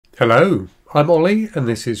Hello, I'm Ollie and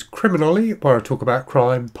this is Criminally, where I talk about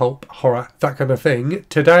crime, pulp, horror, that kind of thing.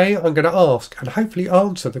 Today I'm going to ask and hopefully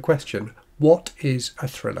answer the question, what is a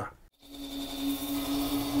thriller?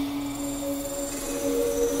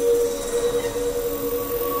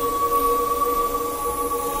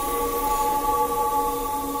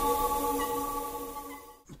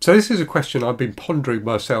 So this is a question I've been pondering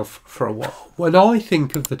myself for a while. When I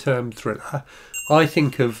think of the term thriller, I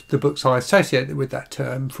think of the books I associated with that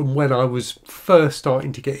term from when I was first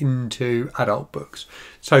starting to get into adult books.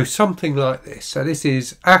 So something like this. So this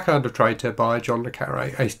is A Kind of Traitor by John le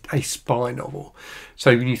Carre, a spy novel.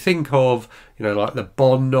 So when you think of, like the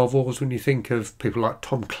Bond novels, when you think of people like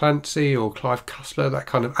Tom Clancy or Clive Cussler, that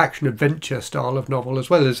kind of action-adventure style of novel, as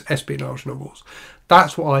well as espionage novels,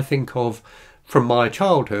 that's what I think of from my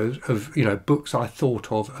childhood of, books I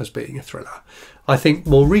thought of as being a thriller. I think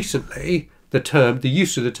more recently, the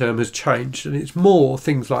use of the term has changed and it's more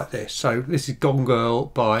things like this. So this is Gone Girl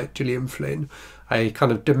by Gillian Flynn, a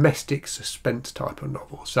kind of domestic suspense type of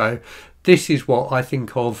novel. So this is what I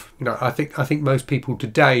think of, I think most people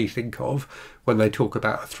today think of when they talk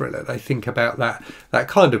about a thriller. They think about that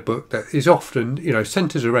kind of book that is often,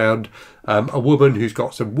 centres around a woman who's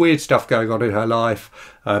got some weird stuff going on in her life.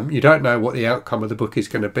 You don't know what the outcome of the book is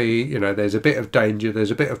going to be. There's a bit of danger,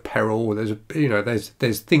 there's a bit of peril,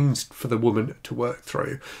 there's things for the woman to work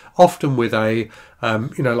through. Often with a,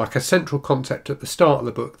 like a central concept at the start of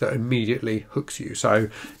the book that immediately hooks you. So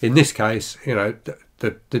in this case,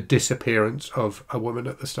 the disappearance of a woman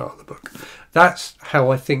at the start of the book. That's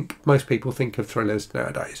how I think most people think of thrillers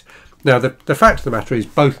nowadays. Now, the fact of the matter is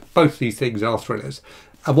both these things are thrillers.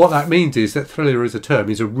 And what that means is that thriller as a term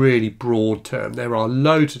is a really broad term. There are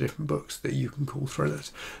loads of different books that you can call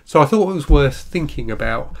thrillers. So I thought it was worth thinking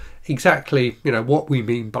about exactly, what we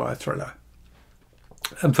mean by a thriller.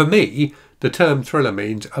 And for me, the term thriller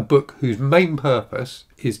means a book whose main purpose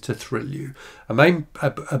is to thrill you.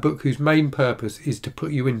 A book whose main purpose is to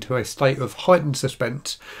put you into a state of heightened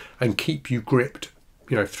suspense and keep you gripped,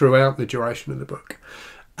 throughout the duration of the book.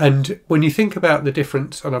 And when you think about the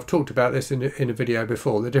difference, and I've talked about this in a video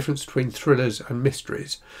before, the difference between thrillers and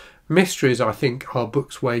mysteries. Mysteries, I think, are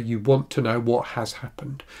books where you want to know what has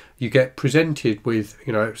happened. You get presented with,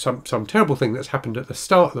 some terrible thing that's happened at the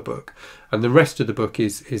start of the book, and the rest of the book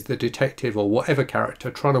is the detective or whatever character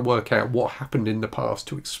trying to work out what happened in the past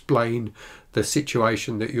to explain the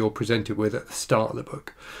situation that you're presented with at the start of the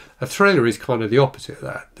book. A thriller is kind of the opposite of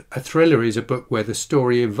that. A thriller is a book where the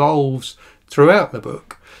story evolves throughout the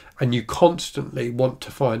book, and you constantly want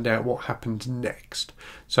to find out what happens next.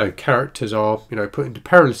 So characters are, put into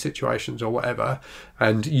perilous situations or whatever,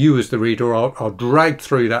 and you as the reader are dragged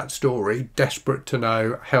through that story, desperate to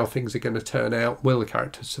know how things are going to turn out, will the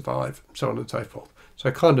characters survive, so on and so forth.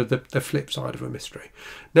 So kind of the flip side of a mystery.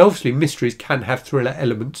 Now, obviously, mysteries can have thriller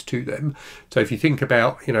elements to them. So if you think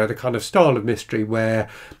about, the kind of style of mystery where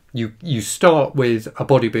you start with a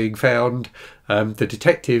body being found, the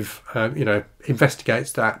detective,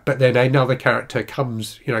 investigates that, but then another character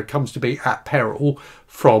comes to be at peril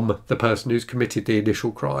from the person who's committed the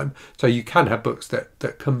initial crime. So you can have books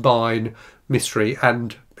that combine mystery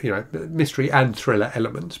and thriller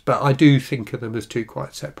elements, but I do think of them as two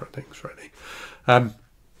quite separate things, really.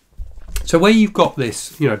 So where you've got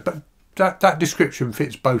this, but that description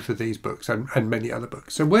fits both of these books and many other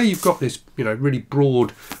books. So where you've got this, really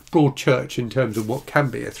broad church in terms of what can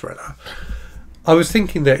be a thriller, I was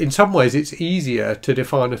thinking that in some ways it's easier to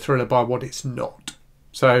define a thriller by what it's not.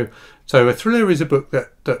 So a thriller is a book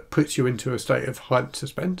that puts you into a state of heightened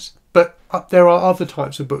suspense, but there are other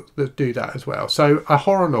types of books that do that as well. So a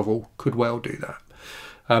horror novel could well do that.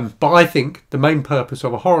 But I think the main purpose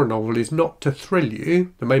of a horror novel is not to thrill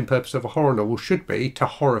you. The main purpose of a horror novel should be to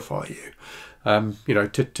horrify you,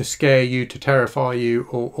 to scare you, to terrify you,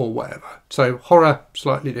 or whatever. So horror,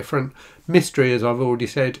 slightly different. Mystery, as I've already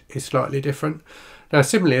said, is slightly different. Now,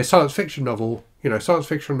 similarly, a science fiction novel, science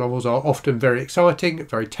fiction novels are often very exciting,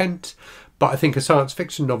 very tense, but I think a science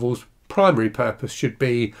fiction novel's primary purpose should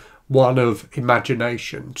be one of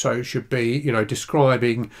imagination. So it should be,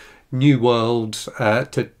 describing new worlds,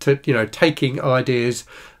 taking ideas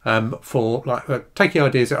taking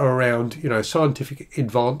ideas that are around scientific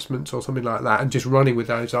advancements or something like that, and just running with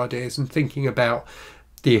those ideas and thinking about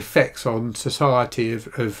the effects on society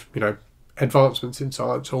of advancements in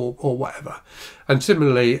science or whatever. And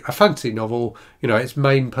similarly, a fantasy novel, its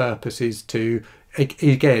main purpose is to,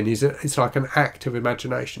 again, it's like an act of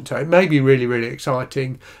imagination. So it may be really, really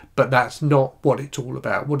exciting, but that's not what it's all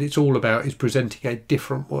about. What it's all about is presenting a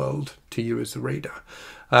different world to you as the reader.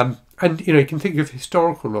 And And you can think of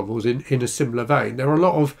historical novels in a similar vein. There are a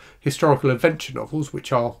lot of historical adventure novels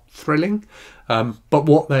which are thrilling, but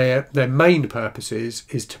what their main purpose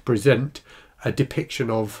is to present a depiction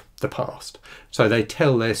of the past. So they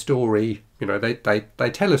tell their story, they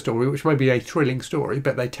tell a story which may be a thrilling story,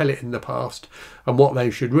 but they tell it in the past. And what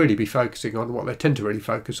they should really be focusing on, what they tend to really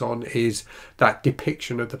focus on, is that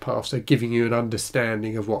depiction of the past. So giving you an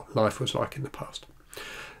understanding of what life was like in the past.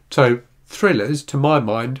 So thrillers, to my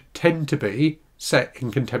mind, tend to be set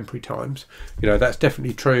in contemporary times. That's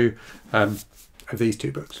definitely true of these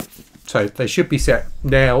two books. So they should be set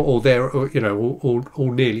now, or there,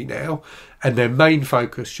 or nearly now, and their main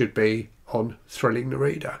focus should be on thrilling the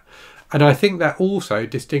reader. And I think that also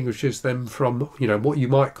distinguishes them from, what you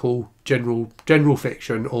might call general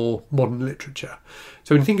fiction or modern literature.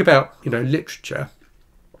 So when you think about, literature,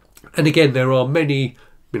 and again, there are many,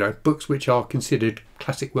 books which are considered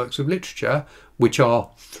classic works of literature, which are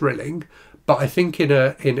thrilling. But I think in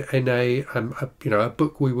a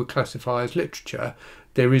book we would classify as literature,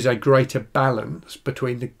 there is a greater balance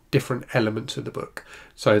between the different elements of the book.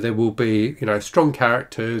 So there will be, strong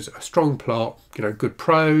characters, a strong plot, good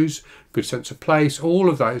prose, good sense of place, all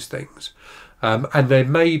of those things. And there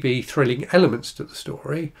may be thrilling elements to the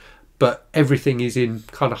story, but everything is in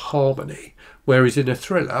kind of harmony. Whereas in a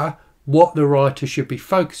thriller, what the writer should be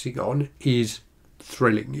focusing on is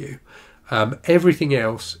thrilling you. Everything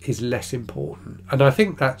else is less important, and I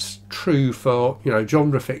think that's true for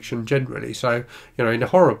genre fiction generally. So in a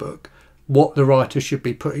horror book, what the writer should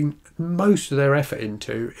be putting most of their effort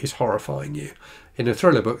into is horrifying you. In a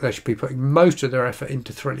thriller book, they should be putting most of their effort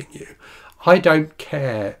into thrilling you. I don't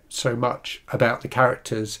care so much about the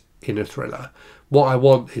characters in a thriller. What I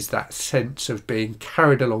want is that sense of being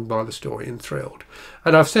carried along by the story and thrilled.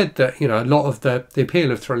 And I've said that a lot of the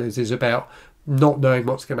appeal of thrillers is about not knowing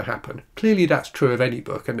what's going to happen. Clearly that's true of any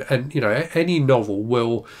book, and any novel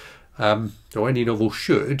will or any novel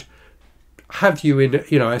should have you in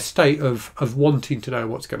a state of wanting to know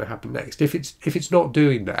what's going to happen next. If it's not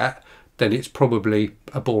doing that, then it's probably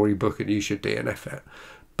a boring book and you should DNF it.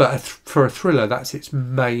 But for a thriller, that's its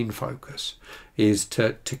main focus, is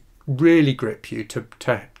to really grip you, to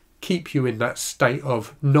keep you in that state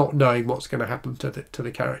of not knowing what's going to happen to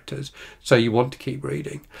the characters, so you want to keep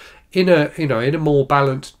reading. In a more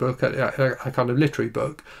balanced book, a kind of literary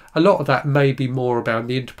book, a lot of that may be more about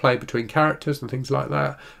the interplay between characters and things like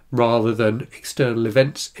that, rather than external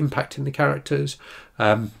events impacting the characters.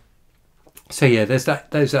 So yeah, there's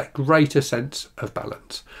that greater sense of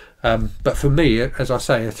balance. But for me, as I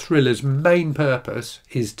say, a thriller's main purpose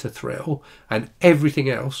is to thrill, and everything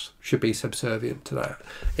else should be subservient to that.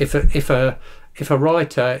 If a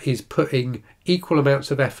writer is putting equal amounts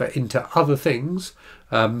of effort into other things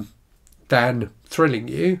than thrilling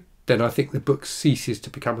you, then I think the book ceases to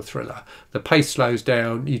become a thriller. The pace slows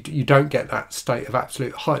down, you don't get that state of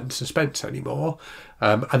absolute heightened suspense anymore,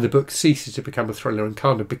 and the book ceases to become a thriller and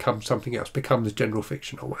kind of becomes something else, becomes general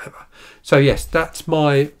fiction or whatever. So yes, that's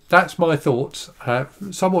my thoughts,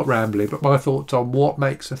 somewhat rambly, but my thoughts on what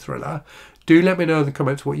makes a thriller. Do let me know in the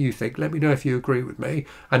comments what you think. Let me know if you agree with me,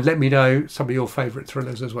 and let me know some of your favourite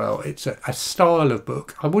thrillers as well. It's a style of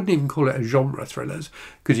book. I wouldn't even call it a genre thrillers,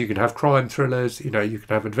 because you can have crime thrillers, you can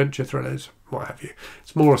have adventure thrillers, what have you.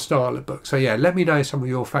 It's more a style of book. So yeah, let me know some of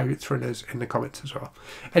your favourite thrillers in the comments as well.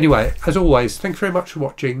 Anyway, as always, thanks very much for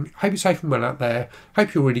watching. Hope you're safe and well out there.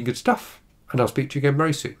 Hope you're reading good stuff, and I'll speak to you again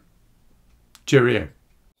very soon. Cheerio.